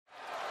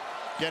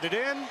Get it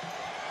in.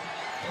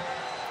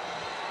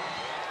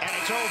 And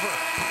it's over.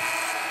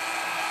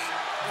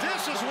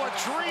 This is what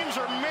dreams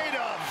are made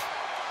of.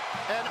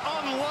 An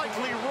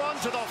unlikely run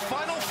to the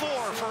Final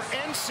Four for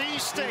NC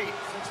State.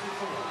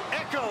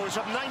 Echoes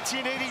of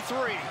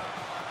 1983.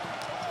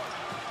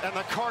 And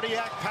the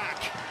Cardiac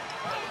Pack.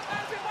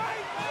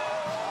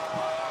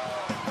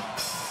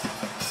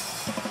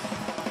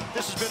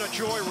 This has been a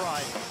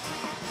joyride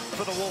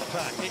for the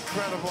Wolfpack.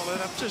 Incredible,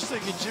 and I'm just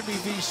thinking Jimmy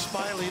V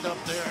smiling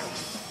up there.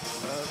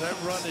 That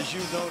run, as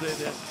you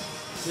noted, and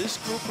this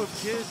group of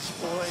kids,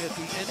 boy, at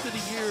the end of the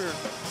year,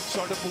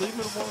 started believing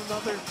in one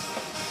another.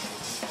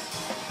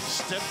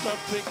 Stepped up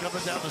big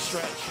coming down the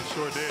stretch.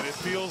 Sure did. It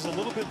feels a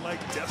little bit like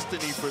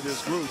destiny for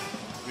this group.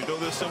 We know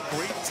there's some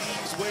great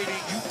teams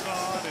waiting,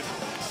 UConn and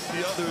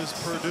the others,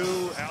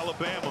 Purdue,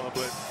 Alabama,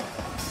 but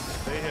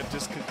they have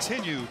just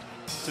continued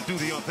to do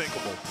the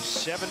unthinkable.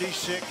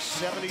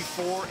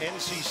 76-74,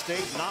 NC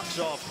State knocks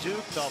off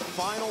Duke. The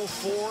Final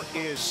Four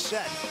is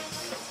set.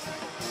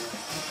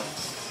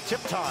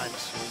 Tip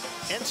times.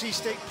 NC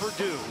State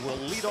Purdue will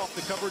lead off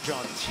the coverage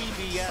on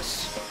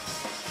TBS.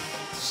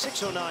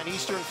 6:09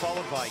 Eastern,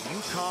 followed by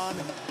UConn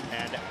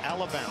and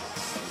Alabama.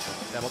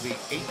 That'll be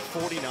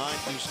 8:49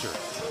 Eastern.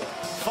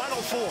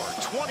 Final Four,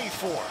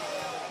 24,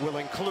 will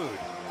include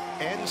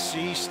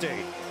NC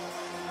State.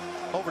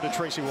 Over to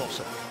Tracy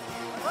Wolfson.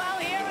 Well,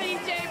 here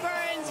DJ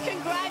Burns,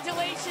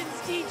 congratulations,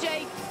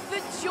 DJ.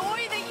 The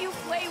joy that you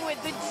play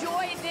with, the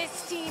joy this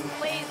team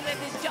plays with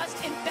is just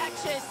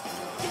infectious.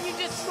 Can you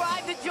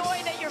describe the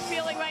joy that you're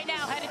feeling right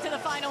now headed to the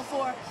Final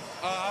Four?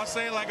 I'll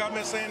say, like I've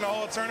been saying the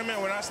whole tournament,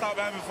 when I stop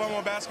having fun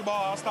with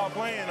basketball, I'll stop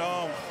playing.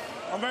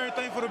 I'm very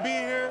thankful to be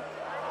here.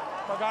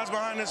 My guys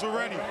behind us, we're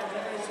ready.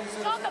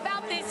 Talk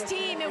about this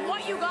team and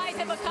what you guys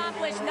have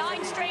accomplished.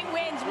 9 straight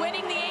wins,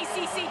 winning the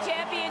ACC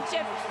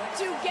championship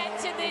to get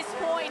to this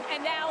point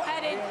and now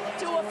headed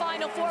to a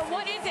Final Four.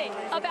 What is it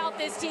about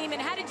this team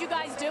and how did you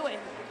guys do it?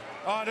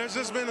 There's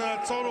just been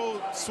a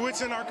total switch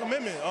in our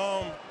commitment.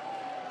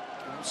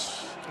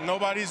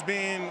 Nobody's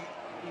being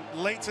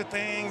late to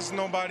things.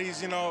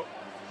 Nobody's,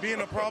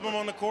 being a problem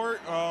on the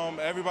court.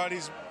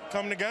 Everybody's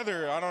come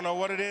together. I don't know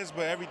what it is,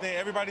 but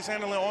everybody's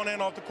handling on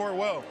and off the court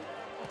well.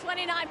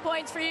 29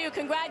 points for you.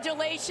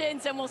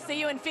 Congratulations, and we'll see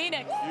you in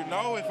Phoenix. You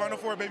know it. Final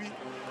Four, baby.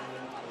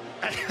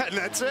 And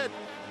that's it.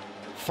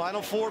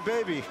 Final Four,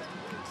 baby,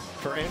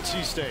 for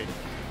NC State.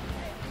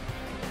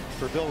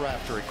 For Bill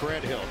Raftery,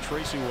 Grant Hill,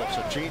 Tracy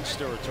Wolfson, Gene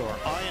Steratore,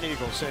 Ian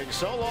Eagle saying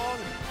so long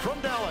from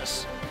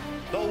Dallas.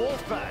 The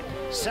Wolfpack,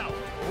 South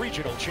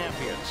Regional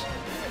Champions.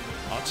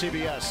 On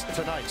CBS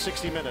tonight,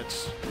 60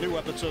 Minutes, new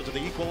episodes of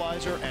The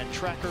Equalizer and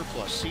Tracker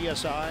plus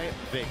CSI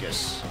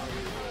Vegas.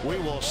 We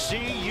will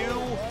see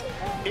you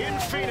in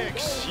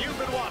Phoenix. You've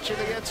been watching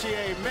the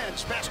NCAA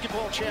Men's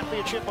Basketball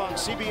Championship on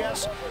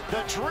CBS.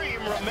 The dream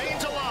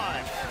remains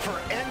alive for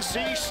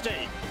NC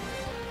State.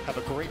 Have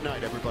a great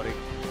night, everybody.